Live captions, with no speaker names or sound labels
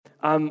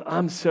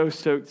I'm so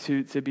stoked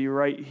to be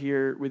right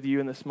here with you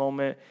in this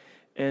moment,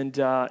 and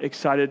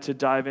excited to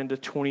dive into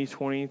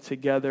 2020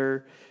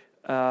 together.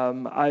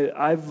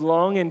 I've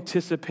long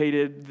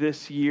anticipated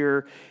this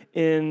year.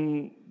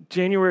 In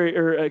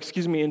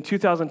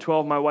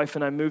 2012, my wife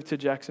and I moved to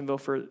Jacksonville.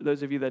 For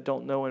those of you that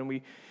don't know, and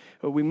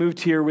we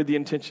moved here with the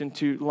intention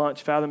to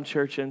launch Fathom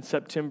Church in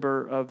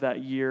September of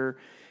that year.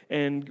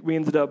 And we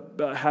ended up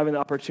having the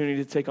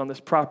opportunity to take on this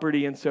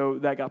property, and so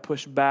that got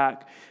pushed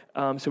back.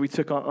 So we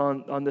took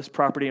on this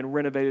property and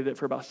renovated it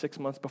for about 6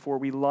 months before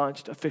we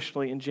launched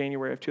officially in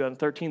January of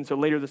 2013. So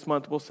later this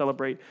month, we'll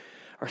celebrate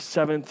our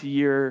 7th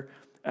year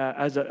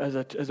as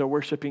a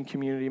worshiping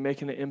community,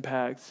 making an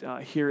impact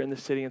here in the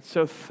city. And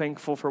so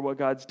thankful for what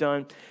God's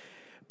done.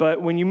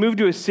 But when you move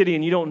to a city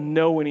and you don't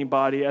know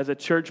anybody as a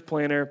church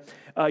planner,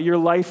 your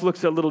life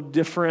looks a little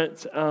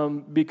different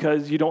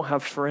because you don't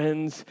have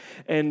friends,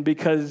 and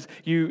because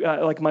you,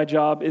 like my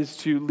job is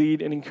to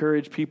lead and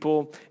encourage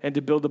people and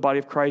to build the body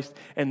of Christ,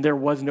 and there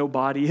was no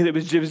body. It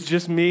was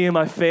just me and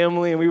my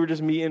family, and we were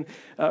just meeting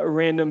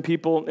random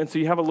people, and so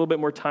you have a little bit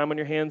more time on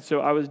your hands.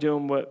 So I was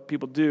doing what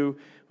people do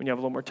when you have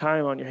a little more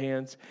time on your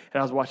hands, and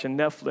I was watching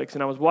Netflix,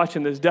 and I was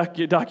watching this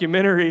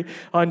documentary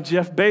on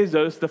Jeff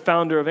Bezos, the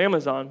founder of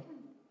Amazon.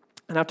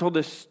 And I've told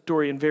this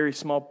story in very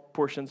small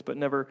portions, but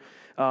never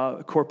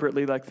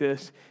corporately like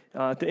this.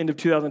 At the end of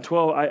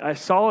 2012, I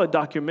saw a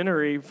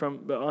documentary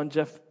on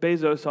Jeff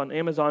Bezos on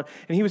Amazon,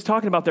 and he was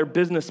talking about their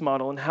business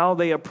model and how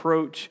they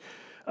approach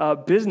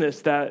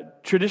business.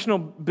 That traditional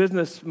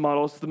business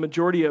models, the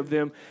majority of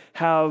them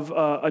have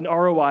an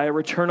ROI, a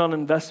return on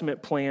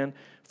investment plan,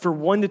 for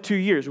 1 to 2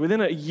 years.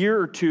 Within a year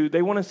or two,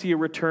 they want to see a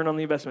return on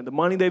the investment. The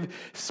money they've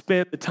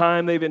spent, the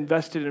time they've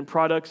invested in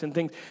products and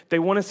things, they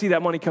want to see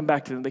that money come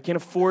back to them. They can't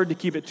afford to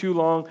keep it too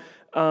long.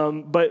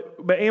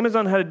 But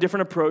Amazon had a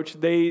different approach.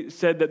 They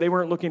said that they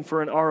weren't looking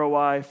for an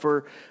ROI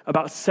for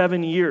about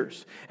 7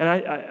 years.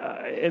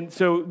 And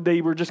so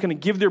they were just going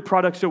to give their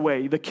products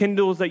away. The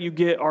Kindles that you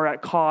get are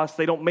at cost.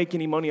 They don't make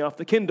any money off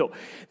the Kindle.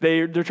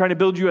 They're trying to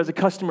build you as a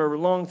customer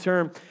long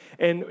term.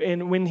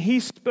 And when he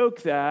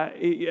spoke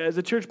that, as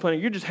a church planner,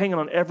 you're just hanging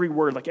on every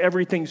word, like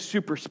everything's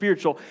super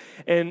spiritual.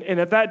 And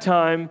at that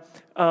time,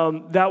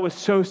 that was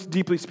so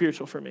deeply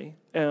spiritual for me.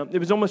 It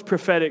was almost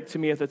prophetic to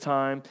me at the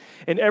time.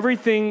 And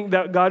everything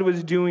that God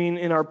was doing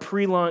in our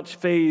pre-launch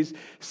phase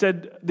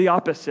said the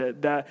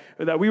opposite, that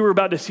we were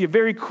about to see a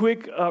very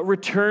quick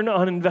return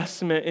on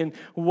investment in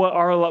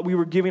what we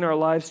were giving our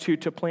lives to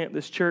plant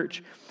this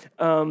church.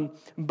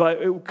 But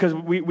because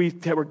we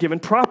were given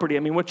property. I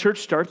mean, what church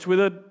starts with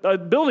a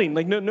building?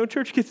 Like no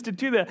church gets to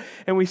do that.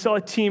 And we saw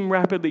a team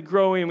rapidly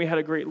growing. We had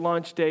a great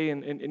launch day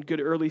and good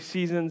early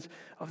seasons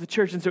of the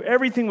church. And so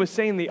everything was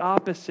saying the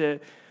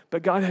opposite.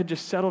 But God had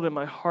just settled in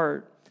my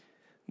heart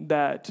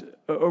that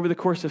over the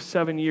course of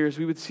 7 years,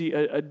 we would see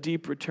a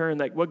deep return.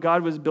 Like what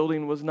God was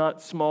building was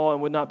not small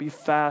and would not be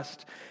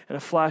fast and a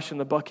flash in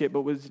the bucket,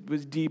 but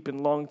was deep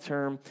and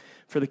long-term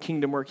for the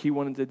kingdom work he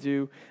wanted to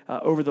do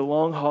over the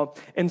long haul.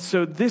 And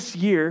so this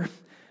year,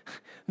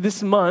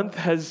 this month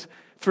has,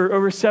 for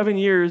over 7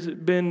 years,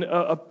 been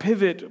a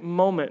pivot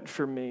moment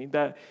for me,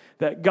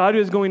 that God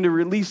is going to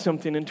release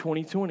something in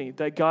 2020,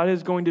 that God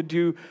is going to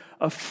do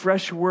a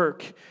fresh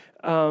work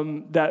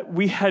that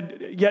we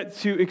had yet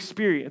to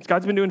experience.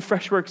 God's been doing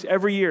fresh works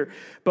every year,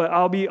 but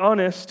I'll be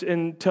honest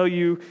and tell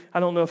you, I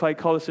don't know if I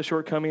call this a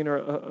shortcoming or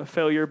a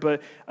failure,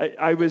 but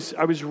I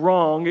was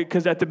wrong,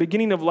 because at the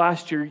beginning of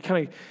last year,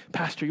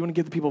 Pastor, you want to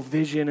give the people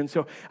vision, and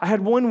so I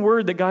had one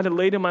word that God had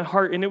laid in my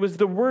heart, and it was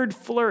the word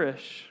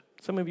flourish.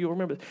 Some of you will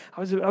remember this.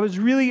 I was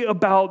really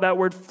about that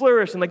word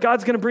flourish, and like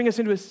God's going to bring us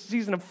into a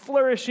season of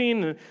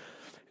flourishing,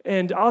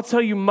 and I'll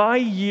tell you, my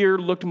year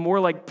looked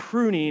more like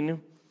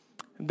pruning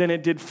than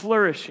it did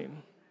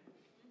flourishing.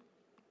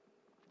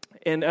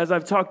 And as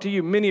I've talked to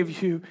you, many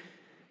of you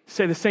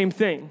say the same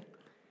thing.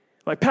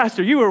 Like,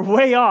 Pastor, you were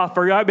way off,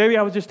 or maybe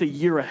I was just a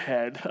year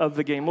ahead of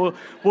the game.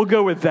 We'll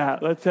go with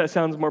that. That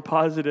sounds more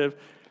positive.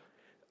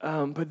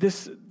 But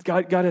this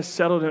God has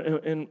settled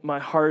in my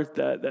heart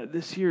that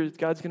this year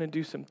God's going to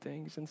do some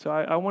things. And so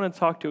I want to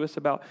talk to us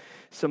about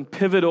some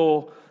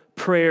pivotal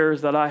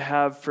prayers that I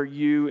have for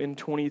you in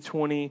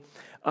 2020.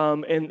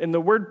 And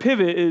the word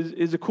pivot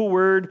is a cool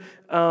word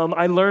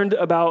I learned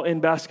about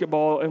in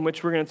basketball, in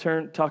which we're going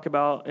to talk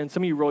about, and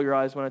some of you roll your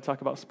eyes when I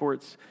talk about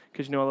sports,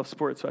 because you know I love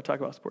sports, so I talk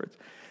about sports.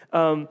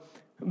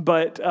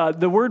 But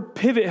the word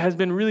pivot has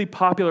been really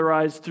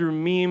popularized through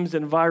memes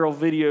and viral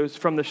videos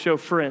from the show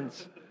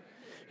Friends.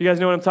 You guys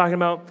know what I'm talking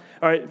about?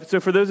 All right, so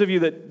for those of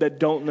you that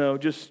don't know,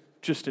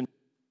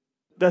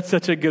 that's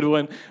such a good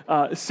one.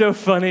 So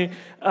funny.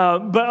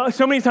 But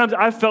so many times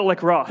I've felt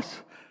like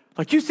Ross.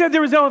 Like, you said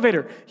there was an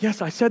elevator.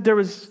 Yes, I said there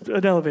was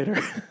an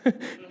elevator.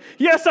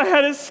 Yes, I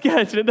had a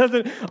sketch, and it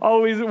doesn't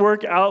always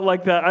work out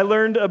like that. I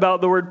learned about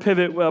the word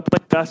pivot playing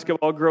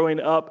basketball growing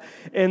up,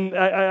 and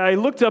I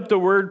looked up the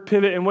word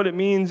pivot, and what it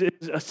means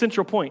is a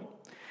central point.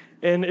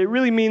 And it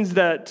really means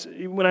that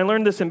when I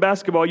learned this in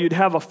basketball, you'd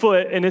have a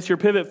foot, and it's your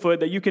pivot foot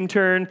that you can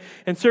turn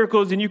in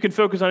circles, and you can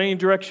focus on any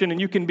direction,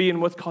 and you can be in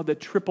what's called the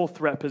triple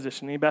threat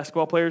position. Any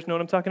basketball players know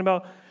what I'm talking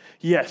about?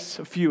 Yes,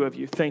 a few of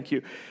you. Thank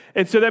you.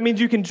 And so that means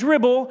you can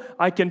dribble,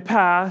 I can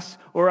pass,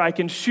 or I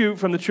can shoot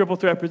from the triple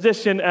threat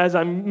position. As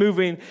I'm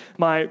moving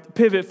my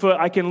pivot foot,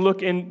 I can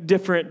look in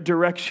different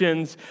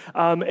directions.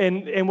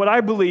 And what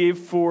I believe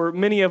for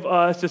many of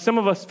us is some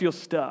of us feel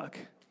stuck.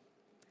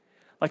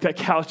 Like that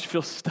couch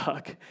feels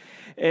stuck.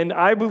 And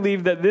I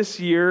believe that this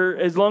year,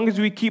 as long as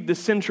we keep the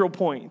central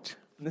point,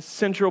 and the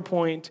central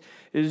point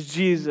is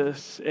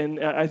Jesus.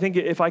 And I think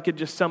if I could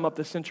just sum up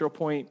the central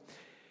point,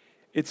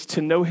 it's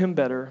to know him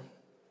better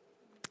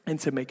and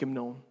to make him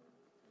known.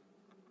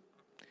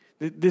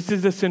 This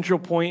is the central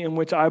point in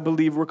which I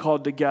believe we're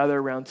called to gather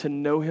around, to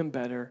know him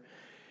better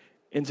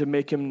and to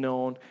make him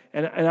known.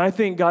 And I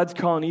think God's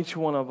calling each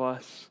one of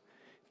us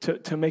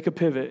to make a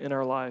pivot in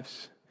our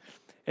lives.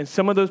 And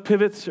some of those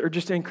pivots are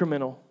just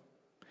incremental.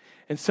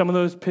 And some of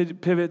those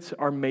pivots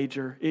are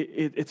major.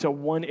 It's a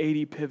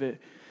 180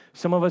 pivot.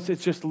 Some of us,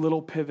 it's just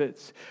little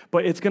pivots.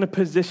 But it's going to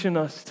position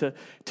us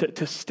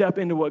to step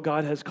into what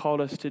God has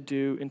called us to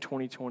do in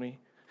 2020.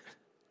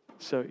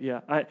 So, yeah.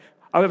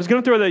 I was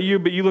going to throw that at you,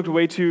 but you looked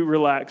way too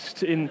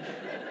relaxed. And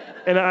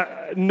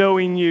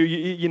knowing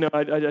you,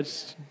 I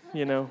just,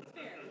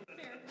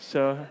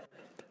 So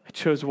I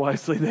chose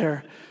wisely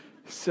there.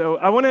 So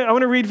I want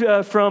to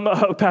read from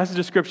a passage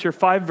of Scripture,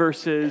 5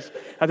 verses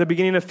at the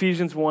beginning of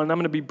Ephesians 1. I'm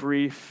going to be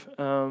brief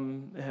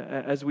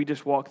as we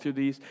just walk through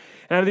these.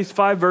 And out of these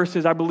 5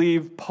 verses, I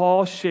believe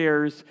Paul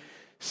shares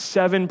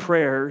 7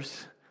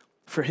 prayers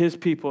for his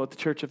people at the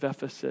church of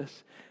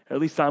Ephesus. At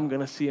least I'm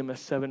going to see him as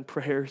 7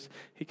 prayers.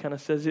 He kind of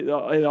says it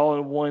all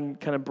in one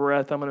kind of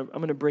breath. I'm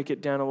going to break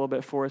it down a little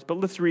bit for us. But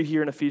let's read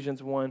here in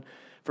Ephesians 1,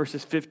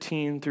 verses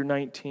 15 through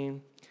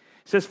 19.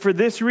 It says, "For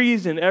this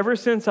reason, ever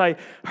since I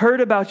heard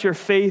about your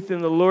faith in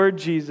the Lord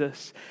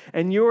Jesus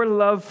and your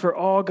love for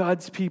all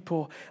God's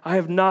people, I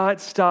have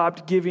not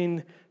stopped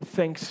giving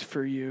thanks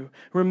for you,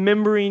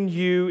 remembering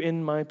you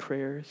in my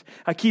prayers.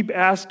 I keep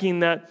asking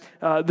that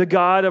the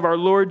God of our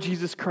Lord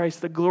Jesus Christ,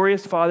 the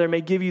glorious Father,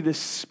 may give you the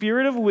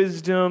spirit of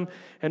wisdom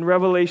and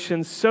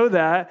revelation so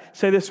that,"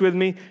 say this with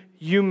me,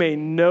 "you may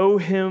know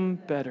him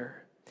better.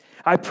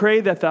 I pray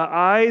that the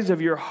eyes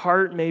of your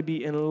heart may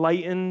be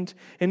enlightened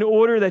in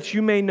order that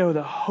you may know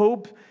the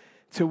hope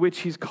to which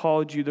he's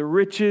called you, the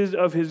riches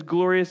of his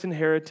glorious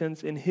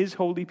inheritance in his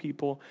holy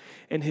people,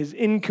 and his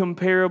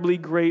incomparably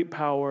great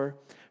power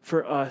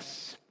for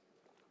us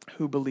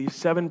who believe."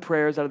 7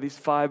 prayers out of these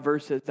 5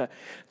 verses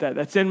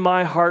that's in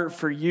my heart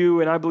for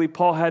you, and I believe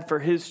Paul had for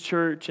his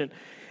church. And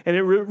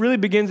it really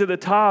begins at the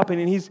top,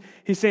 and he's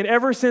saying,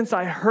 ever since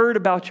I heard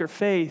about your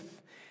faith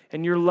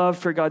and your love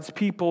for God's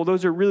people,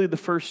 those are really the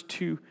first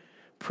 2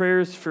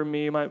 prayers for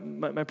me.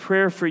 My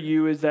prayer for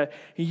you is that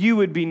you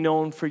would be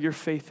known for your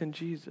faith in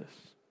Jesus.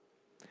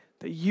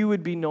 That you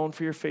would be known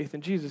for your faith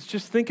in Jesus.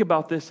 Just think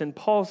about this in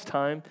Paul's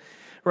time,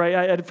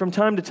 right? From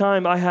time to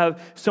time, I have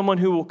someone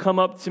who will come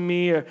up to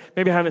me, or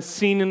maybe I haven't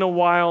seen in a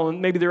while,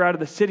 and maybe they're out of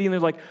the city, and they're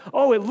like,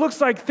 "Oh, it looks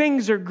like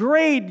things are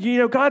great.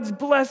 God's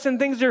blessing,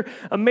 things are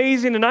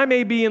amazing." And I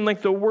may be in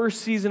like the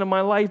worst season of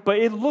my life, but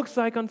it looks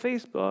like on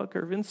Facebook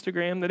or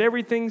Instagram that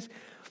everything's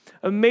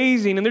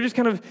amazing. And they're just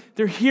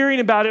they're hearing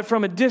about it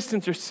from a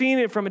distance or seeing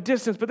it from a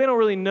distance, but they don't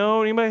really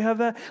know. Anybody have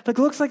that? Like,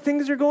 looks like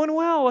things are going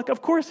well. Like,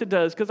 of course it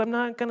does, because I'm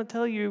not going to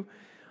tell you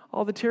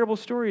all the terrible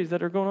stories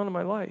that are going on in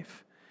my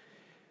life.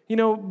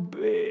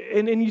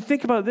 And you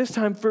think about this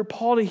time for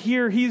Paul to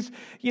hear he's,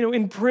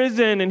 in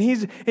prison, and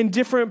he's in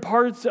different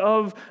parts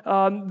of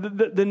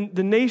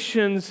the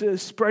nations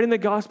spreading the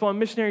gospel on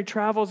missionary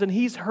travels, and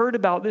he's heard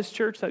about this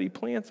church that he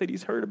plants, that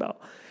he's heard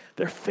about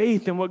their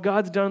faith and what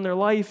God's done in their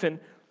life.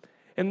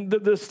 And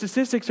the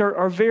statistics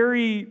are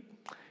very,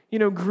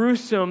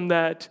 gruesome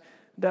that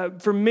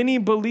for many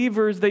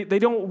believers, they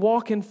don't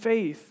walk in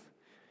faith.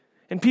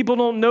 And people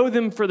don't know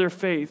them for their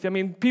faith. I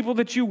mean, people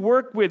that you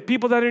work with,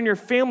 people that are in your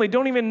family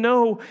don't even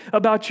know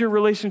about your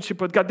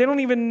relationship with God. They don't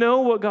even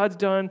know what God's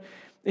done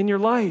in your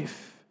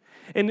life.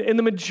 And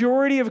the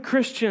majority of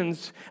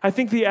Christians, I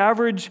think the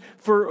average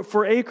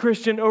for a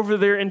Christian over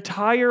their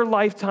entire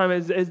lifetime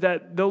is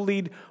that they'll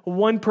lead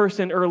one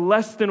person or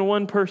less than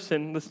one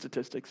person. The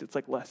statistics, it's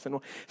like less than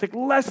one. It's like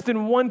less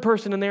than one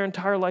person in their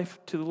entire life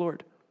to the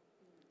Lord.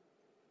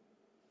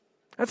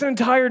 That's an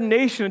entire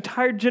nation,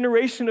 entire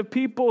generation of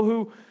people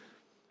who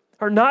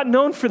are not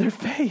known for their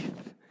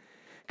faith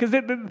because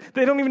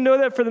they don't even know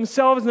that for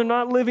themselves, and they're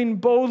not living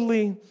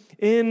boldly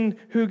in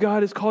who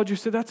God has called you.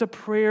 So that's a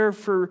prayer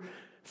for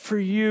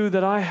you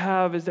that I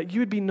have, is that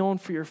you would be known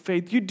for your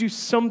faith. You'd do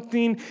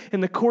something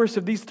in the course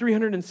of these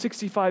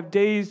 365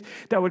 days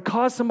that would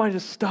cause somebody to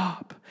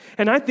stop.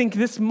 And I think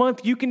this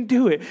month you can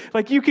do it.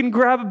 Like, you can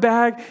grab a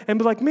bag and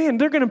be like, man,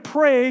 they're going to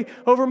pray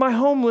over my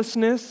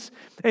homelessness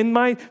and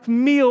my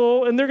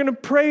meal, and they're going to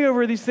pray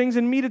over these things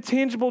and meet a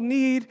tangible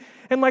need.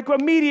 And like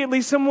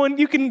immediately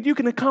you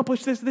can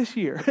accomplish this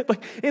year.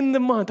 Like in the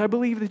month, I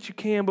believe that you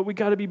can, but we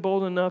got to be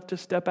bold enough to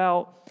step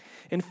out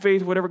in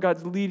faith, whatever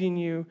God's leading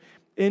you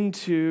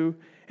into,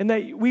 and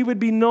that we would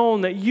be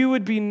known, that you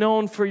would be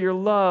known for your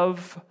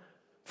love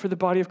for the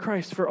body of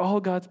Christ, for all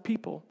God's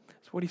people.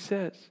 That's what he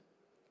says.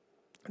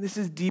 This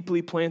is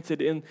deeply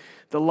planted in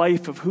the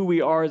life of who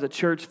we are as a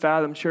church.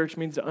 Fathom Church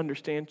means to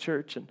understand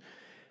church. And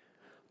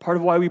part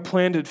of why we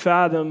planted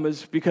Fathom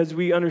is because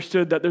we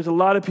understood that there's a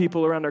lot of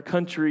people around our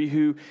country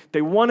who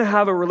they want to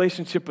have a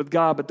relationship with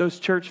God, but those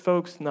church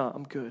folks, nah,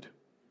 I'm good.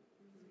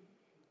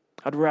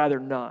 I'd rather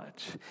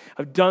not.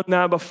 I've done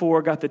that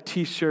before, got the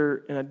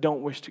t-shirt, and I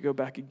don't wish to go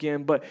back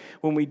again. But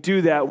when we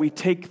do that, we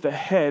take the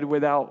head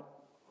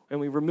and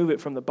we remove it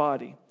from the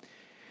body.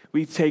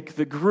 We take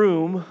the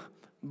groom,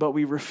 but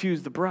we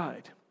refuse the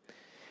bride.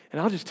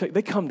 And I'll just tell you,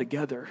 they come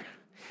together.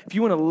 If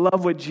you want to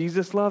love what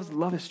Jesus loves,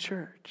 love his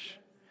church.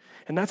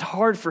 And that's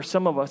hard for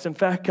some of us. In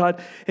fact,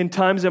 God, in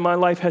times in my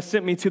life, has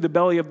sent me to the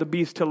belly of the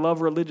beast to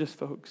love religious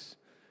folks,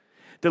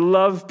 to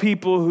love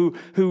people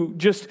who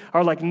just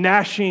are like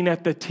gnashing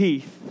at the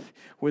teeth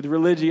with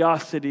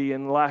religiosity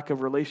and lack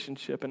of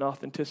relationship and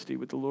authenticity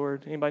with the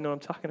Lord. Anybody know what I'm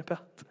talking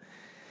about?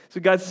 So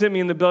God sent me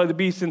in the belly of the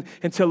beast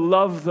and to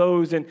love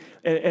those. And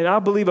I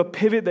believe a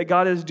pivot that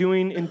God is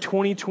doing in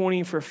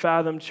 2020 for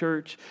Fathom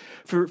Church.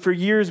 For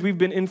years, we've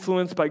been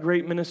influenced by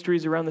great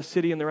ministries around the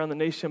city and around the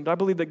nation. But I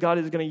believe that God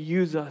is going to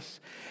use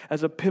us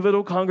as a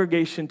pivotal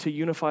congregation to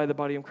unify the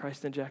body of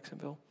Christ in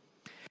Jacksonville.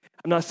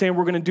 I'm not saying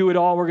we're going to do it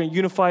all. We're going to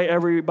unify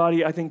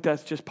everybody. I think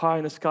that's just pie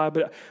in the sky.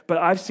 But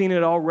I've seen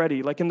it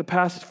already. Like in the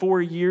past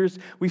 4 years,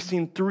 we've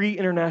seen 3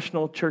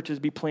 international churches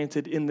be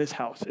planted in this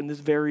house, in this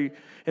very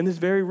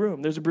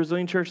room. There's a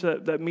Brazilian church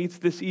that meets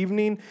this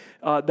evening.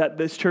 That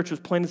this church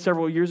was planted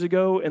several years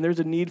ago, and there's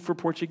a need for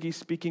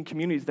Portuguese-speaking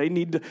communities. They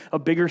need a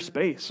bigger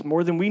space,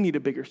 more than we need a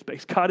bigger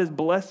space. God is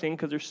blessing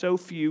because there's so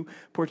few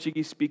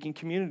Portuguese-speaking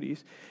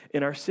communities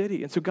in our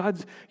city. And so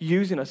God's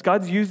using us.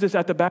 God's used us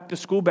at the Back to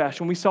School Bash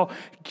when we saw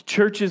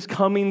churches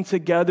coming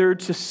together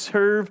to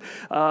serve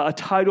a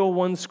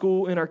Title I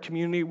school in our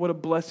community. What a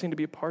blessing to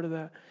be a part of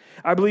that.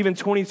 I believe in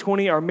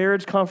 2020, our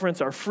marriage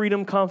conference, our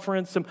freedom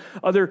conference, some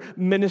other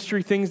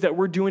ministry things that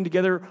we're doing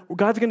together,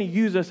 God's going to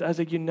use us as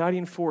a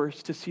uniting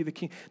force to see the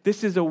King.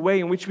 This is a way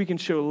in which we can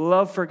show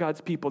love for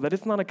God's people, that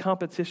it's not a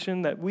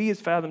competition, that we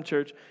as Fathom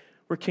Church,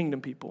 we're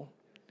kingdom people.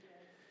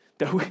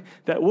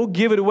 That we'll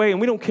give it away,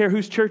 and we don't care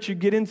whose church you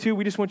get into.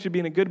 We just want you to be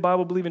in a good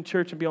Bible-believing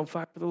church and be on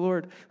fire for the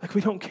Lord. Like,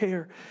 we don't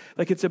care.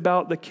 Like, it's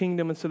about the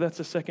kingdom, and so that's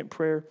the second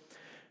prayer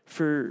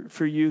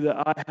for you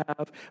that I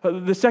have.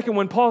 The second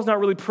one, Paul's not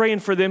really praying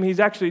for them. He's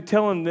actually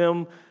telling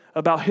them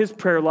about his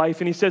prayer life,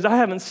 and he says, I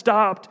haven't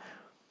stopped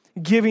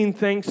giving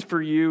thanks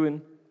for you.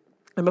 And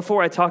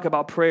before I talk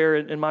about prayer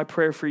and my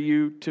prayer for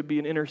you to be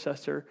an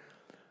intercessor,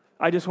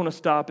 I just want to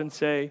stop and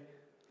say,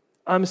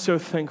 I'm so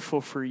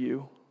thankful for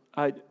you.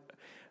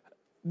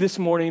 This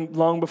morning,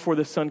 long before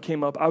the sun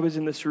came up, I was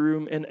in this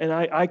room, and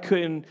I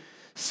couldn't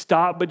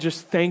stop but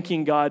just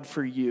thanking God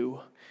for you,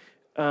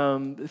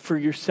 for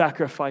your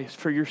sacrifice,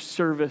 for your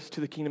service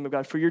to the kingdom of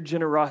God, for your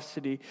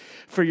generosity,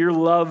 for your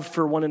love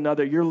for one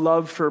another, your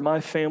love for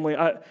my family.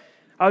 I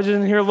was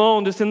just in here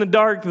alone, just in the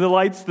dark.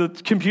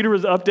 The computer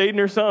was updating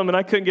or something, and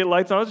I couldn't get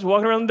lights on. I was just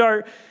walking around in the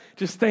dark,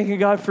 just thanking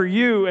God for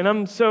you, and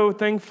I'm so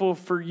thankful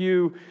for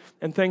you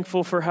and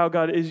thankful for how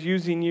God is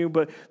using you.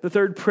 But the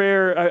third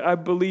prayer I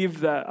believe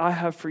that I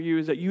have for you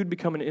is that you would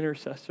become an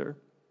intercessor.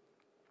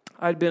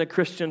 I'd been a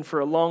Christian for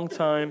a long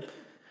time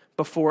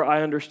before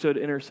I understood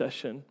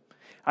intercession.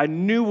 I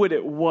knew what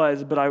it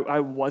was, but I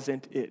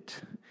wasn't it.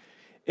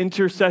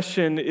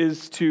 Intercession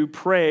is to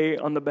pray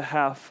on the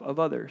behalf of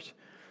others.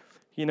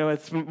 You know,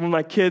 it's when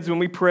my kids, when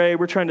we pray,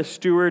 we're trying to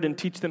steward and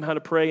teach them how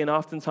to pray, and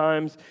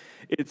oftentimes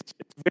it's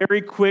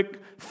very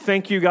quick,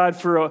 thank you, God,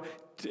 for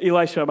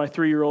Elisha, my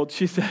 3-year-old,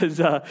 she says,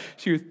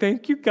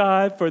 thank you,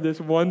 God, for this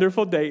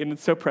wonderful day. And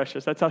it's so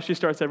precious. That's how she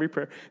starts every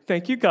prayer.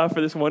 Thank you, God, for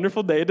this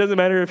wonderful day. It doesn't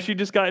matter if she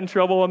just got in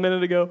trouble a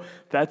minute ago.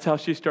 That's how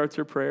she starts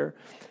her prayer.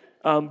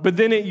 But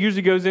then it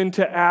usually goes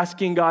into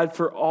asking God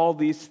for all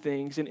these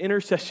things. And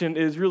intercession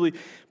is really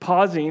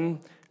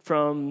pausing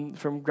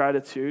from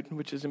gratitude,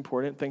 which is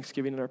important,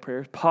 thanksgiving in our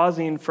prayers,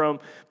 pausing from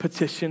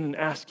petition and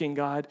asking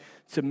God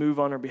to move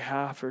on our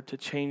behalf or to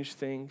change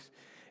things.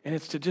 And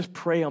it's to just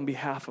pray on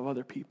behalf of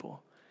other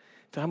people.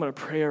 That I'm going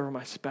to pray over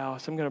my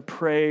spouse. I'm going to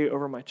pray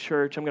over my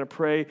church. I'm going to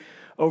pray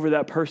over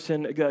that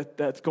person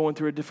that's going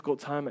through a difficult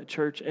time at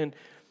church and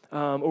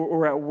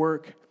or at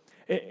work.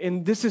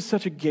 And this is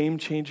such a game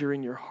changer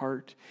in your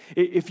heart.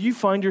 If you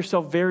find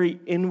yourself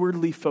very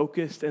inwardly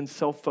focused and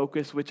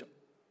self-focused, which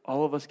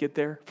all of us get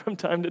there from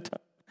time to time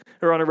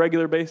or on a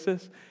regular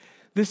basis,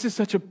 this is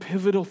such a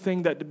pivotal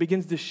thing that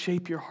begins to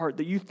shape your heart,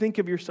 that you think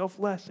of yourself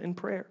less in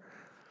prayer.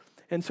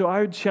 And so I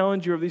would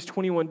challenge you over these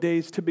 21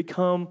 days to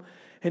become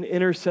an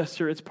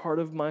intercessor. It's part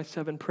of my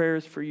 7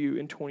 prayers for you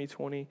in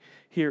 2020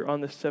 here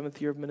on the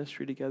 7th year of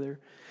ministry together.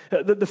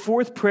 The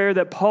fourth prayer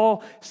that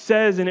Paul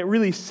says, and it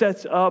really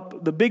sets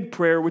up the big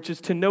prayer, which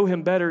is to know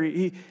him better.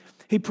 He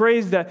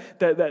prays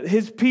that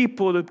his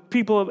people, the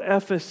people of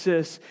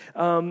Ephesus,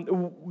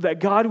 that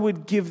God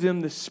would give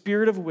them the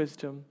spirit of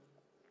wisdom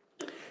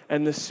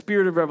and the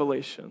spirit of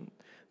revelation.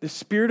 the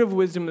spirit of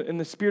wisdom and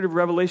the spirit of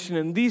revelation,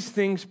 and these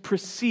things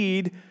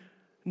precede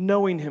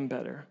knowing him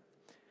better.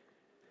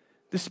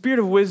 The spirit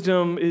of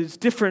wisdom is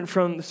different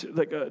from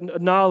like a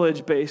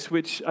knowledge base,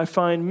 which I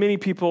find many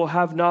people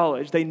have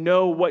knowledge. They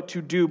know what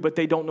to do, but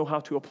they don't know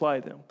how to apply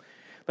them.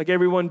 Like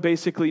everyone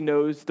basically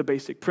knows the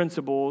basic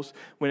principles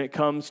when it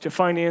comes to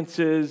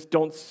finances.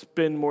 Don't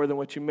spend more than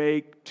what you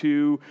make.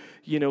 To,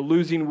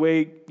 losing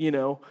weight,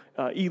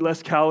 eat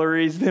less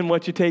calories than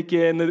what you take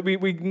in.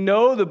 We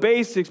know the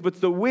basics, but it's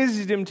the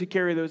wisdom to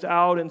carry those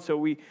out. And so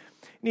we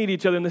need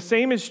each other. And the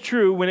same is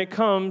true when it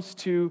comes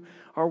to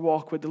our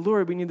walk with the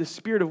Lord. We need the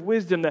spirit of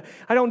wisdom that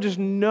I don't just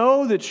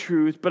know the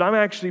truth, but I'm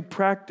actually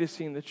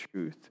practicing the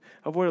truth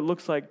of what it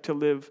looks like to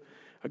live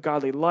a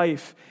godly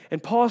life.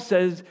 And Paul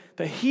says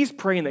that he's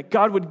praying that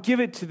God would give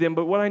it to them,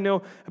 but what I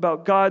know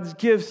about God's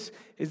gifts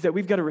is that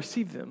we've got to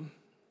receive them.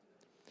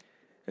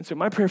 And so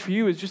my prayer for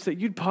you is just that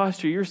you'd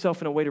posture yourself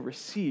in a way to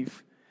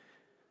receive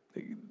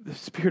the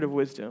spirit of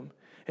wisdom.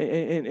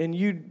 And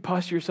you'd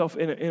posture yourself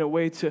in a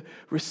way to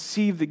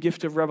receive the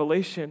gift of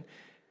revelation.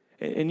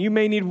 And you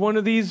may need one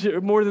of these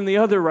more than the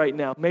other right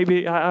now.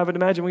 Maybe, I would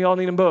imagine we all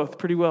need them both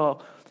pretty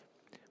well.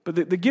 But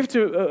the gift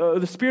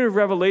of the spirit of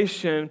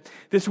revelation,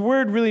 this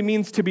word really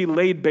means to be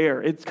laid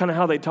bare. It's kind of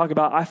how they talk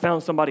about, I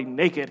found somebody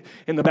naked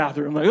in the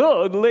bathroom. Like,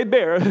 oh, laid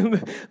bare.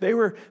 They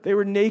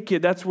were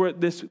naked. That's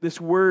what this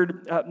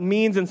word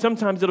means. And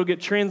sometimes it'll get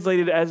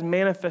translated as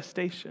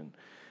manifestation.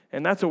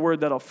 And that's a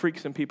word that'll freak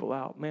some people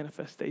out,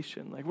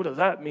 manifestation. Like, what does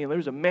that mean?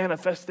 There's a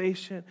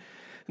manifestation.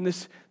 And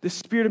this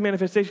spirit of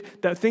manifestation,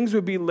 that things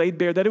would be laid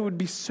bare, that it would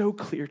be so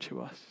clear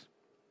to us.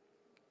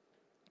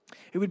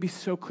 It would be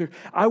so clear.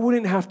 I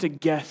wouldn't have to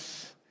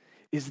guess,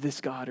 is this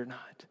God or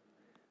not?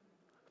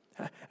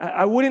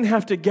 I wouldn't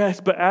have to guess,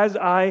 but as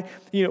I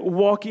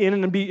walk in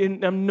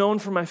and I'm known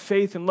for my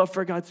faith and love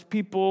for God's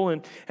people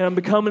and I'm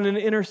becoming an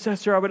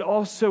intercessor, I would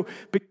also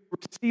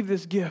receive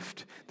this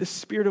gift, the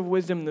spirit of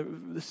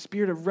wisdom, the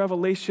spirit of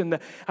revelation,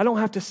 that I don't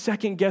have to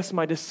second guess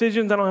my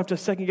decisions. I don't have to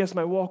second guess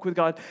my walk with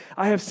God.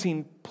 I have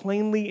seen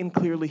plainly and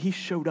clearly He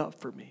showed up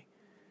for me.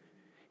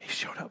 He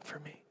showed up for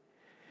me.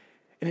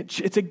 And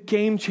it's a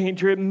game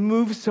changer. It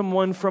moves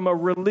someone from a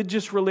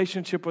religious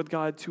relationship with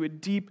God to a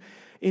deep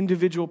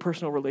individual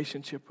personal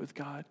relationship with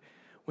God.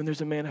 When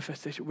there's a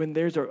manifestation, when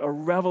there's a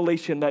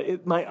revelation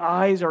that my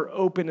eyes are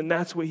open, and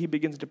that's what he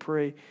begins to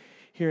pray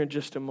here in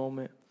just a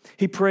moment.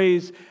 He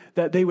prays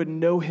that they would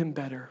know him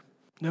better,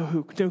 know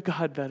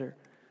God better.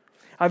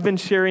 I've been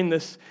sharing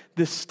this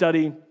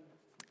study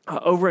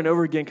over and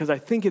over again because I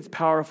think it's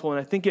powerful and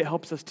I think it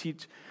helps us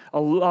teach a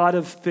lot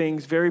of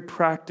things very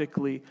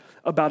practically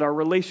about our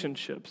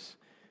relationships.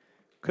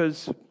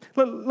 Because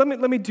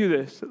let me do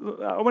this.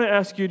 I want to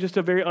ask you just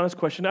a very honest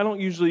question. I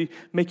don't usually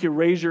make you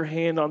raise your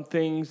hand on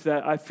things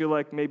that I feel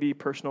like may be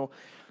personal.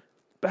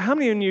 But how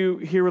many of you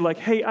here were like,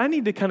 hey, I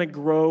need to kind of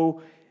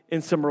grow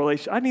in some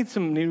I need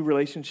some new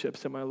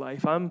relationships in my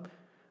life. I'm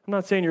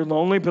not saying you're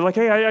lonely, but like,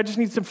 hey, I just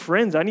need some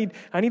friends. I need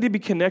to be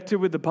connected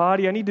with the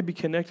body. I need to be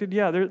connected.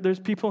 Yeah, there's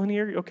people in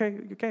here.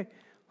 Okay.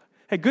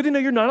 Hey, good to know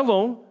you're not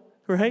alone,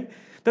 right?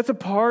 That's a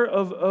part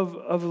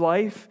of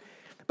life.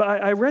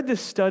 But I read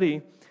this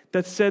study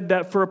that said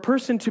that for a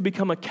person to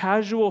become a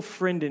casual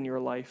friend in your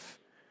life,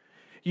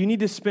 you need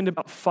to spend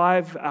about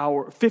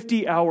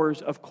 50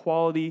 hours of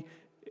quasi-quality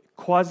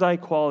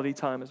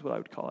time is what I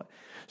would call it.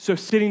 So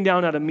sitting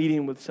down at a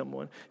meeting with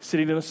someone,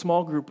 sitting in a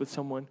small group with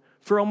someone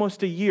for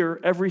almost a year,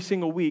 every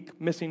single week,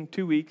 missing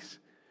 2 weeks,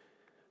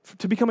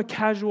 to become a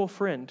casual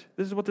friend.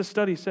 This is what the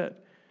study said.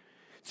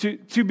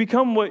 To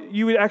become what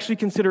you would actually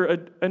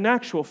consider an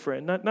actual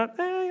friend, not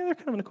they're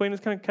kind of an acquaintance,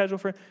 kind of casual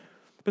friend.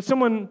 But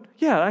someone,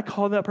 I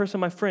call that person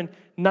my friend,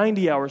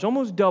 90 hours,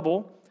 almost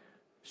double.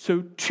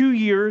 So 2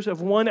 years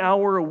of 1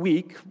 hour a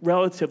week,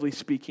 relatively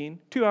speaking,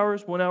 2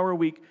 hours, 1 hour a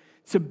week,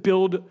 to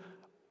build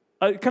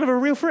kind of a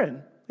real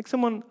friend, like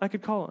someone I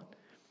could call on.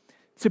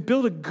 To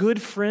build a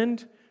good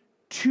friend,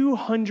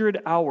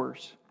 200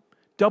 hours,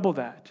 double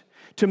that.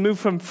 To move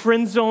from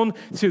friend zone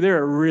to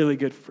they're a really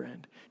good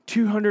friend.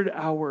 200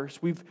 hours.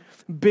 We've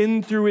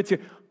been through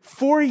it.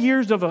 4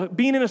 years of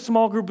being in a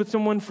small group with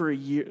someone for a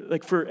year,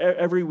 like for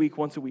every week,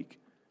 once a week.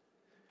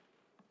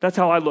 That's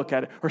how I look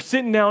at it. Or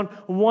sitting down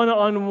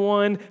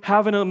one-on-one,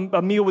 having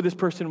a meal with this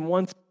person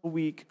once a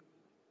week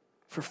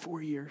for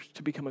 4 years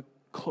to become a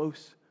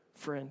close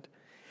friend.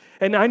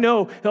 And I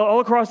know all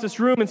across this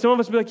room, and some of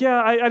us will be like,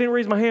 I didn't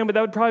raise my hand, but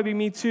that would probably be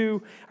me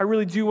too. I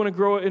really do want to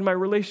grow in my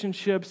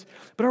relationships.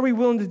 But are we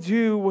willing to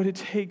do what it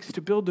takes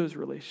to build those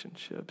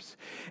relationships?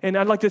 And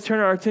I'd like to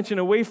turn our attention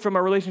away from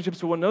our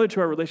relationships with one another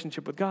to our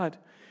relationship with God.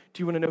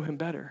 Do you want to know him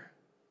better?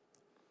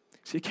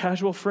 Is he a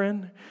casual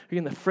friend? Are you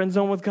in the friend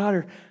zone with God?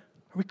 Or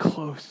are we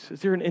close? Is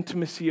there an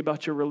intimacy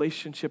about your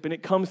relationship? And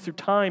it comes through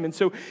time. And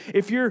so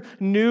if you're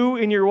new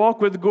in your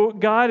walk with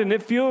God and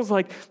it feels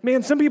like,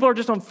 man, some people are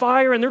just on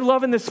fire and they're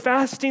loving this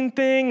fasting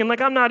thing and like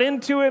I'm not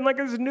into it and like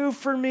it's new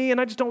for me and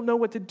I just don't know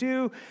what to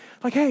do.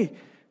 Like, hey,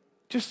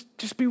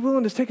 just be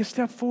willing to take a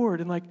step forward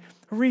and like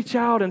reach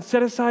out and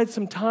set aside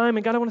some time.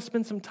 And God, I want to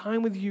spend some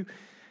time with you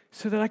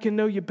so that I can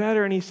know you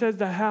better. And he says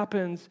that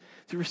happens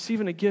through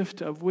receiving a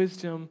gift of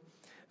wisdom,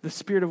 the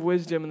spirit of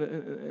wisdom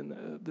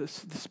and the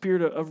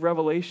spirit of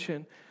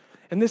revelation.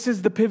 And this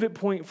is the pivot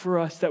point for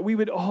us that we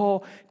would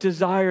all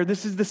desire.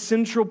 This is the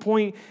central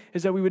point,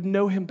 is that we would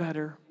know him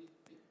better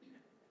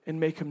and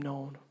make him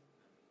known.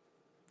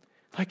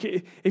 Like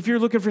if you're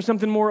looking for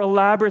something more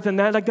elaborate than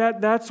that,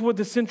 that's what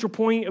the central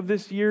point of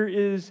this year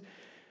is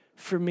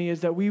for me,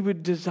 is that we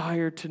would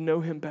desire to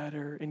know him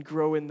better and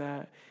grow in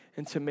that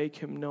and to make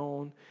him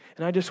known.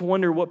 And I just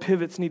wonder what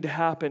pivots need to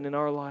happen in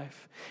our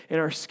life, in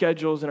our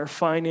schedules, in our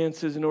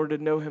finances in order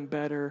to know him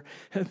better.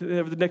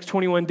 Over the next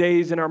 21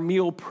 days in our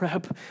meal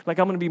prep, like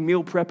I'm going to be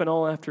meal prepping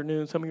all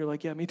afternoon. Some of you are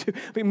like, yeah, me too.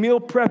 I'll be meal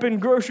prepping,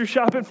 grocery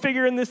shopping,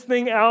 figuring this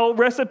thing out,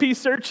 recipe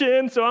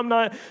searching, so I'm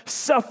not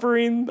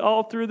suffering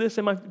all through this.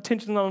 And my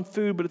attention's not on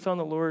food, but it's on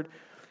the Lord,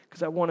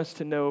 because I want us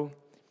to know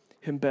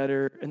him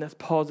better. And that's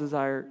Paul's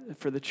desire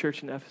for the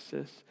church in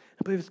Ephesus.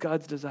 I believe it's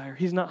God's desire.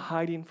 He's not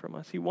hiding from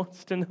us. He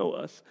wants to know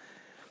us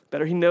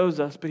better. He knows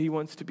us, but he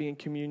wants to be in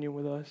communion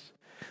with us.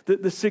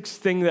 The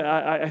sixth thing that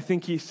I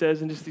think he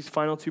says in just these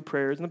final two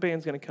prayers, and the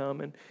band's going to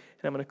come, and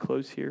I'm going to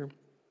close here.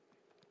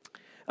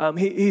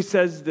 He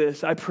says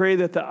this: I pray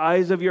that the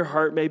eyes of your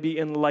heart may be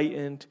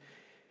enlightened,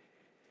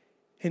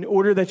 in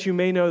order that you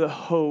may know the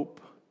hope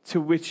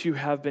to which you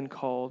have been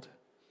called.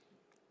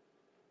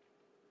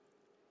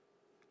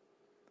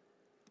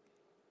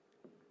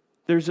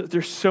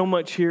 There's so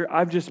much here.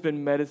 I've just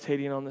been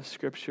meditating on this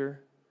scripture,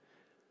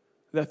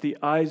 that the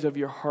eyes of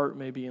your heart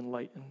may be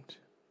enlightened.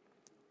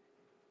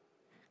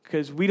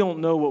 Because we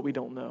don't know what we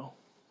don't know.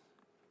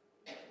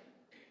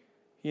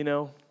 You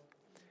know?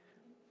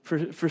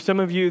 For some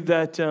of you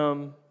that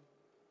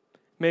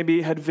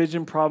maybe had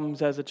vision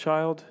problems as a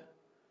child,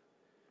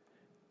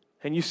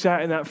 and you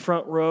sat in that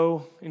front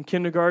row in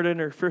kindergarten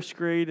or first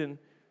grade, and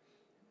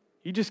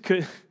you just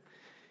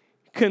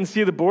couldn't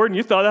see the board, and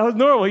you thought that was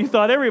normal. You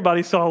thought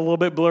everybody saw a little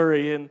bit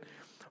blurry.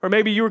 Or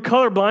maybe you were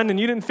colorblind and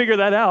you didn't figure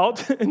that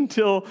out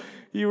until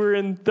you were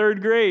in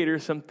third grade or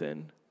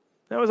something.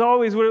 That was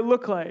always what it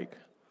looked like.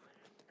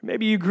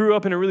 Maybe you grew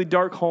up in a really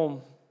dark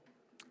home,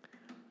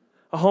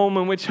 a home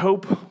in which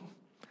hope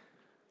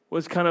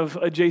was kind of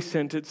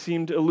adjacent. It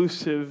seemed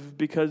elusive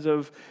because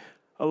of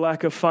a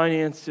lack of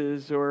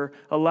finances or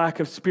a lack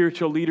of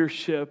spiritual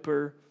leadership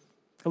or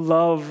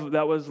love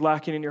that was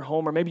lacking in your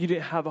home. Or maybe you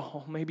didn't have a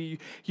home. Maybe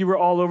you were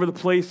all over the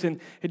place,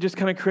 and it just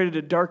kind of created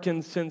a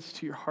darkened sense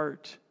to your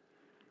heart.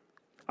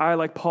 I,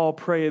 like Paul,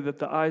 pray that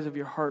the eyes of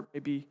your heart may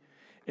be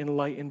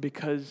enlightened,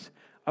 because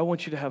I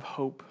want you to have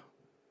hope.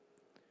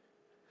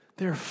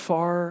 There are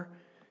far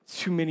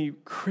too many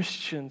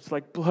Christians,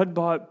 like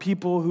blood-bought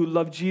people who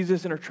love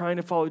Jesus and are trying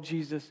to follow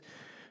Jesus,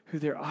 who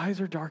their eyes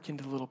are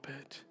darkened a little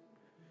bit.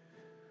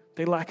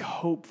 They lack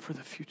hope for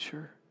the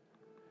future.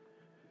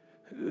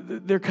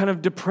 They're kind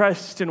of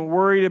depressed and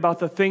worried about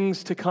the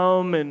things to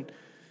come and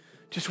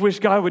just wish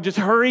God would just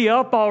hurry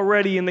up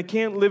already, and they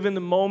can't live in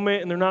the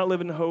moment, and they're not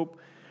living hope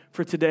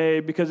for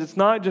today, because it's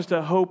not just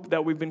a hope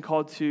that we've been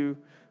called to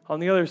on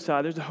the other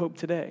side. There's a hope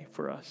today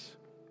for us.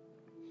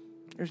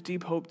 There's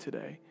deep hope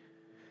today.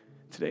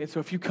 And so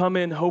if you come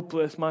in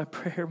hopeless, my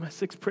prayer, my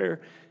sixth prayer,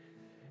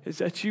 is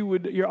that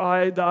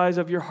the eyes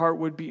of your heart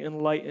would be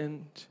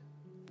enlightened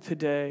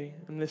today,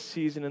 in this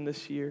season, in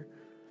this year.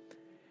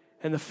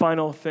 And the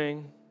final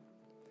thing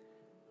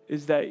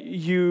is that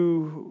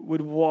you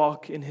would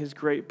walk in his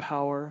great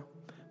power.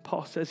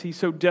 Paul says he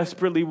so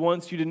desperately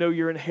wants you to know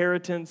your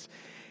inheritance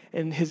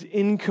and his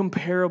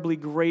incomparably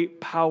great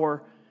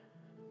power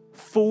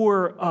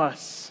for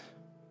us.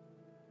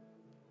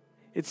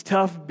 It's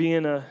tough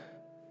being a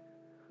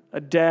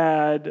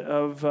dad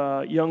of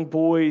young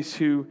boys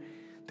who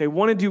they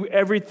want to do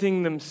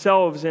everything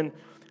themselves, and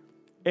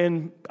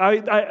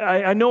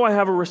I know I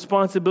have a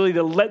responsibility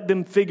to let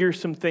them figure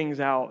some things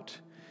out.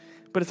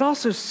 But it's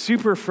also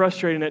super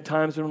frustrating at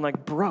times when I'm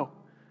like, bro,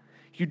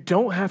 you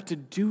don't have to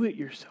do it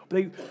yourself.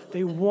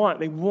 They want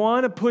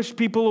to push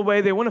people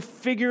away. They want to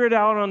figure it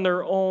out on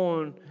their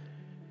own.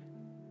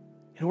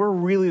 And we're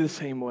really the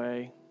same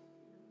way.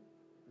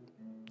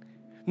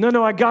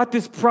 No, I got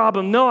this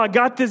problem. No, I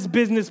got this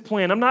business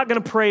plan. I'm not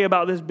going to pray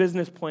about this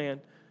business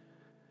plan.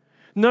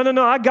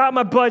 No, I got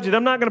my budget.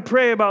 I'm not going to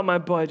pray about my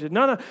budget.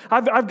 No,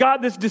 I've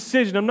got this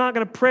decision. I'm not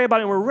going to pray about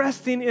it. And we're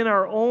resting in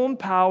our own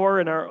power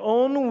and our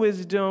own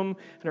wisdom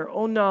and our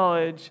own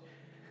knowledge.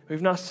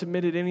 We've not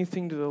submitted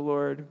anything to the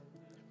Lord.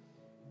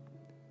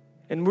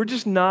 And we're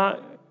just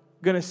not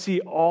going to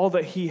see all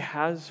that he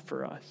has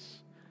for us.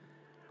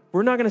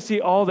 We're not going to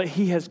see all that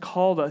he has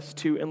called us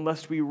to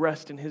unless we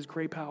rest in his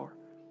great power.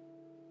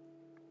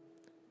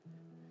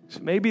 So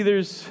maybe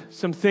there's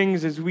some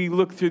things as we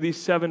look through these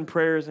 7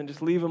 prayers and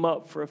just leave them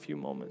up for a few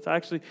moments.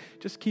 Actually,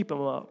 just keep them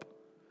up.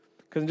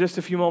 Because in just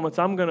a few moments,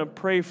 I'm going to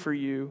pray for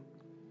you.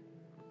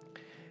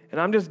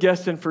 And I'm just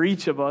guessing for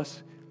each of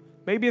us,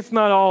 maybe it's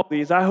not all of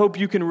these. I hope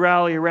you can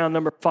rally around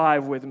number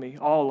 5 with me,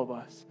 all of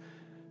us.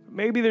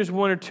 Maybe there's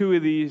 1 or 2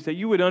 of these that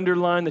you would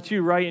underline, that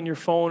you write in your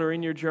phone or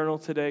in your journal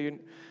today, in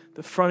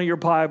the front of your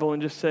Bible,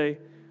 and just say,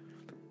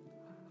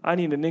 I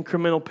need an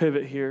incremental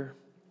pivot here.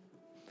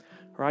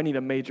 or I need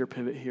a major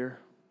pivot here.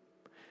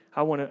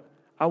 I want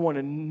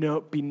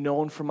to be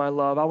known for my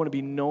love. I want to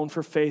be known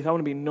for faith. I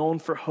want to be known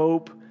for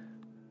hope.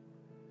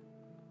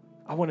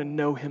 I want to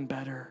know him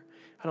better.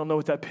 I don't know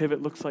what that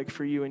pivot looks like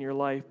for you in your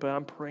life, but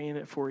I'm praying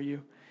it for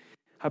you.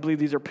 I believe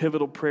these are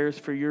pivotal prayers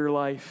for your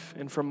life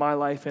and for my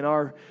life and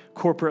our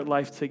corporate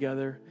life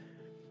together.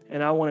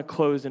 And I want to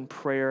close in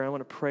prayer. I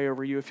want to pray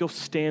over you. If you'll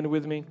stand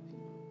with me.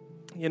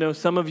 You know,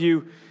 some of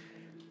you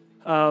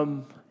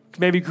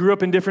maybe grew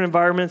up in different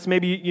environments.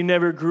 Maybe you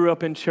never grew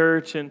up in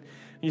church, and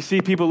you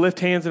see people lift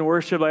hands in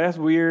worship. Like, that's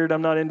weird.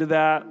 I'm not into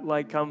that.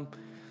 Like,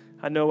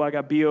 I know I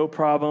got BO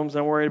problems.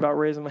 I'm worried about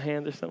raising my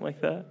hand or something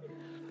like that.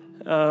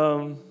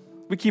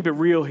 We keep it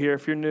real here.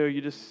 If you're new,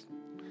 you just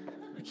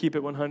keep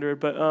it 100.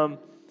 But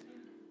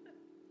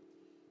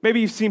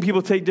maybe you've seen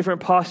people take different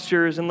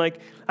postures, and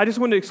I just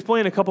wanted to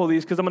explain a couple of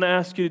these because I'm going to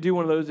ask you to do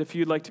one of those if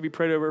you'd like to be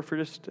prayed over for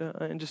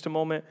in just a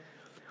moment.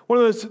 One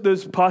of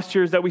those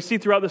postures that we see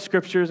throughout the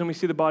scriptures and we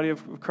see the body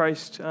of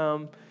Christ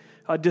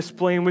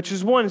displaying, which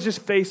is one, is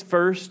just face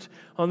first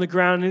on the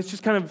ground. And it's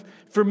just kind of,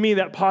 for me,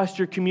 that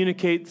posture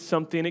communicates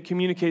something. It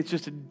communicates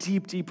just a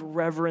deep, deep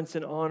reverence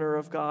and honor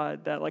of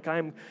God, that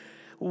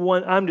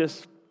I'm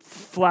just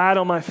flat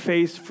on my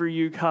face for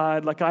you,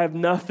 God. Like, I have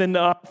nothing to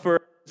offer.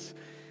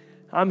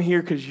 I'm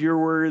here because you're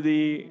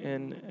worthy,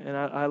 and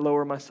I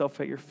lower myself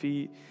at your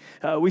feet.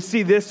 We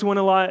see this one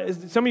a lot.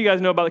 Some of you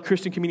guys know about the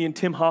Christian comedian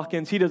Tim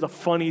Hawkins. He does a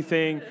funny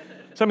thing.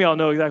 Some of y'all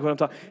know exactly what I'm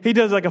talking. He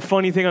does like a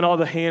funny thing on all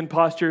the hand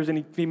postures,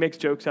 and he makes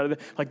jokes out of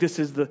it. Like, this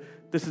is the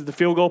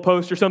field goal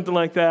post or something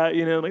like that.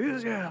 You know, like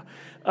this, yeah.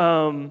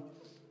 And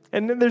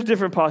then there's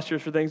different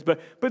postures for things, but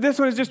this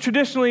one is just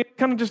traditionally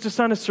kind of just a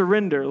sign of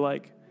surrender.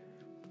 Like,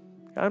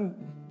 I'm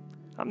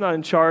not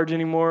in charge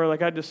anymore.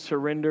 Like, I just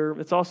surrender.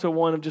 It's also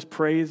one of just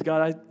praise.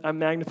 God, I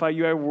magnify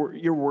you.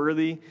 You're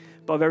worthy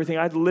above everything.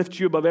 I lift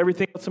you above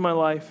everything else in my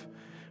life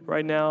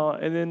right now.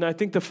 And then I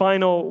think the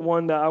final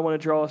one that I want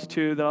to draw us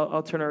to, that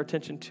I'll turn our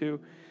attention to,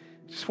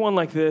 just one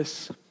like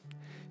this.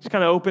 Just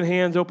kind of open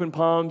hands, open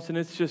palms, and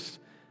it's just,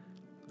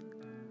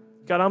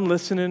 God, I'm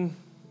listening.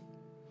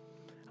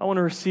 I want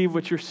to receive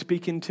what you're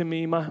speaking to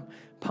me. My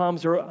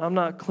palms I'm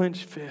not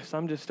clenched fists.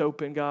 I'm just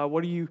open, God.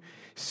 What are you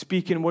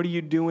speaking? What are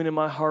you doing in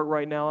my heart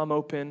right now? I'm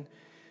open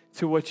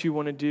to what you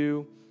want to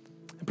do.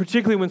 And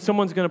particularly when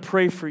someone's going to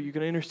pray for you,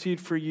 going to intercede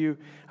for you,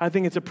 I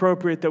think it's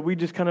appropriate that we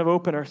just kind of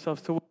open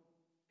ourselves to.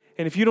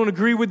 And if you don't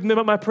agree with me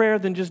about my prayer,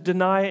 then just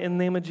deny it in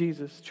the name of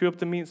Jesus. Chew up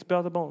the meat and spit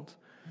out the bones.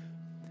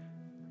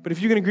 But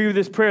if you can agree with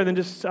this prayer, then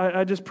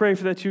I just pray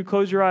for that you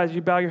close your eyes,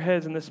 you bow your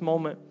heads in this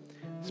moment.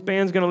 This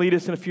band's going to lead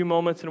us in a few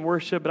moments in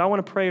worship, but I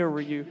want to pray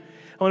over you.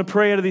 I want to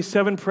pray out of these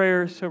 7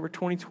 prayers over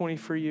 2020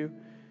 for you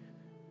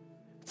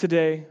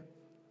today.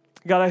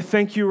 God, I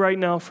thank you right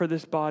now for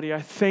this body.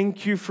 I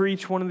thank you for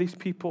each one of these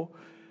people.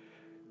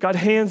 God,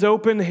 hands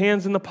open,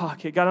 hands in the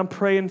pocket. God, I'm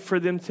praying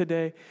for them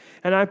today.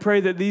 And I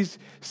pray that these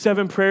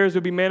 7 prayers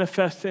will be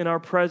manifest in our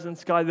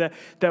presence, God,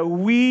 that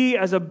we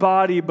as a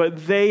body,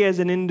 but they as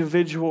an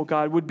individual,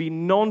 God, would be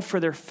known for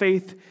their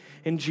faith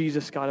in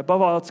Jesus, God.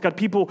 Above all else, God,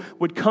 people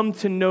would come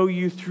to know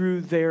you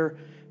through their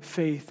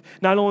faith.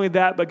 Not only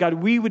that, but God,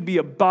 we would be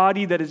a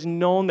body that is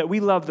known that we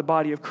love the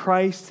body of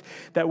Christ,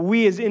 that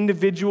we as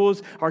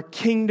individuals are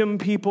kingdom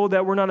people,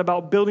 that we're not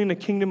about building a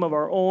kingdom of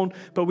our own,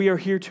 but we are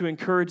here to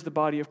encourage the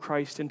body of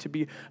Christ and to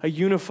be a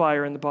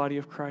unifier in the body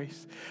of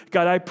Christ.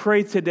 God, I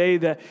pray today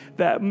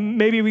that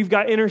maybe we've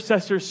got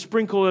intercessors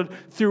sprinkled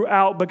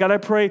throughout, but God, I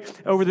pray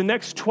over the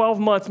next 12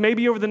 months,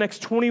 maybe over the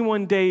next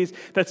 21 days,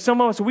 that some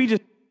of us, we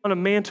just on a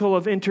mantle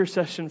of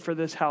intercession for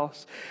this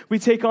house. We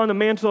take on a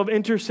mantle of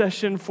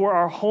intercession for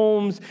our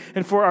homes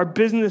and for our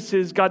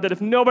businesses, God, that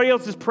if nobody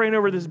else is praying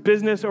over this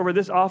business, over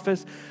this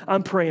office,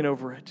 I'm praying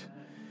over it.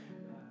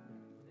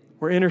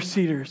 We're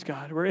interceders,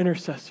 God. We're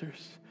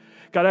intercessors.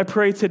 God, I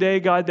pray today,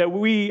 God, that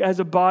we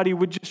as a body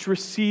would just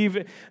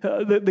receive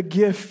the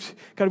gift.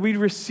 God, we'd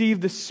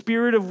receive the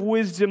spirit of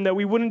wisdom, that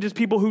we wouldn't just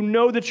people who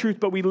know the truth,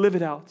 but we live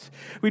it out.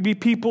 We'd be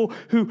people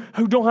who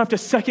don't have to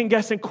second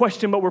guess and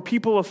question, but we're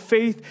people of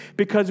faith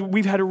because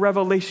we've had a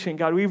revelation.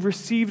 God, we've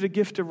received a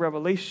gift of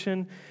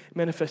revelation,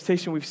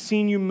 manifestation. We've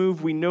seen you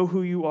move. We know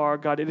who you are.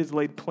 God, it is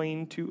laid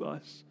plain to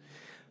us.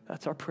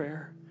 That's our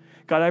prayer.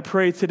 God, I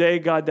pray today,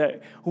 God,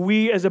 that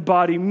we as a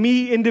body,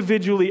 me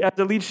individually as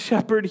the lead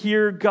shepherd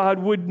here, God,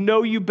 would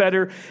know you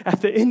better at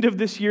the end of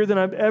this year than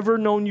I've ever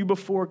known you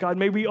before. God,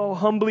 may we all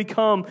humbly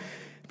come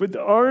with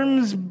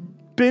arms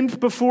bent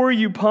before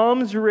you,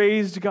 palms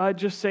raised, God,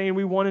 just saying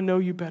we want to know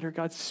you better.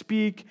 God,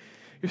 speak.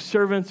 Your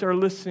servants are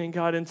listening,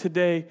 God, and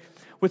today,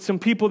 with some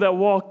people that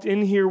walked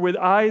in here with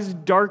eyes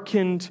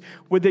darkened,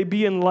 would they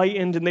be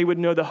enlightened and they would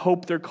know the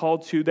hope they're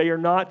called to? They are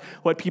not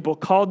what people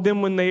called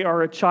them when they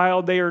are a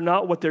child. They are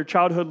not what their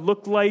childhood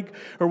looked like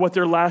or what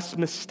their last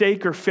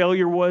mistake or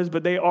failure was,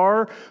 but they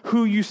are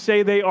who you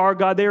say they are,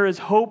 God. There is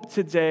hope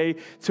today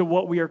to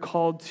what we are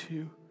called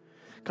to.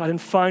 God, and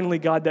finally,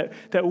 God,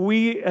 that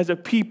we as a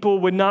people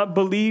would not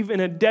believe in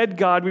a dead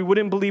God. We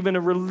wouldn't believe in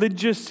a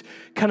religious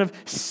kind of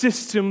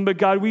system, but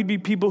God, we'd be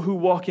people who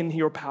walk in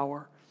your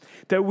power.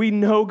 that we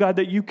know, God,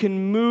 that you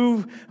can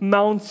move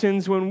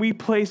mountains when we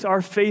place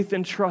our faith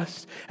and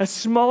trust. As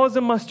small as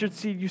a mustard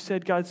seed, you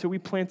said, God, so we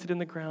plant it in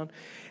the ground.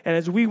 And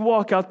as we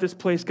walk out this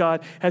place,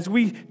 God, as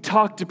we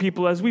talk to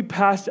people, as we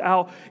pass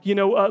out,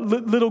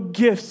 little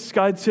gifts,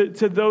 God, to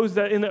those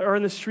that are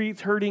in the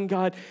streets hurting,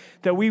 God,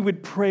 that we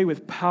would pray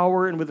with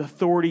power and with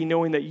authority,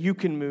 knowing that you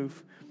can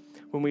move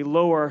when we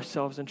lower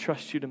ourselves and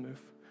trust you to move.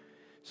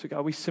 So,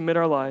 God, we submit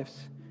our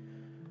lives.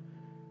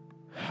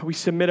 We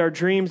submit our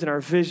dreams and our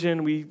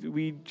vision.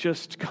 We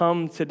just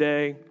come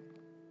today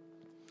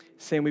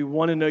saying we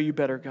want to know you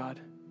better, God.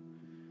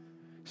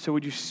 So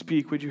would you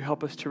speak? Would you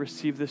help us to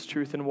receive this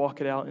truth and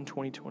walk it out in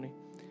 2020?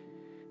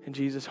 In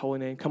Jesus' holy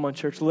name. Come on,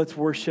 church, let's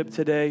worship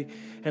today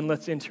and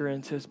let's enter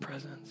into his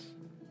presence.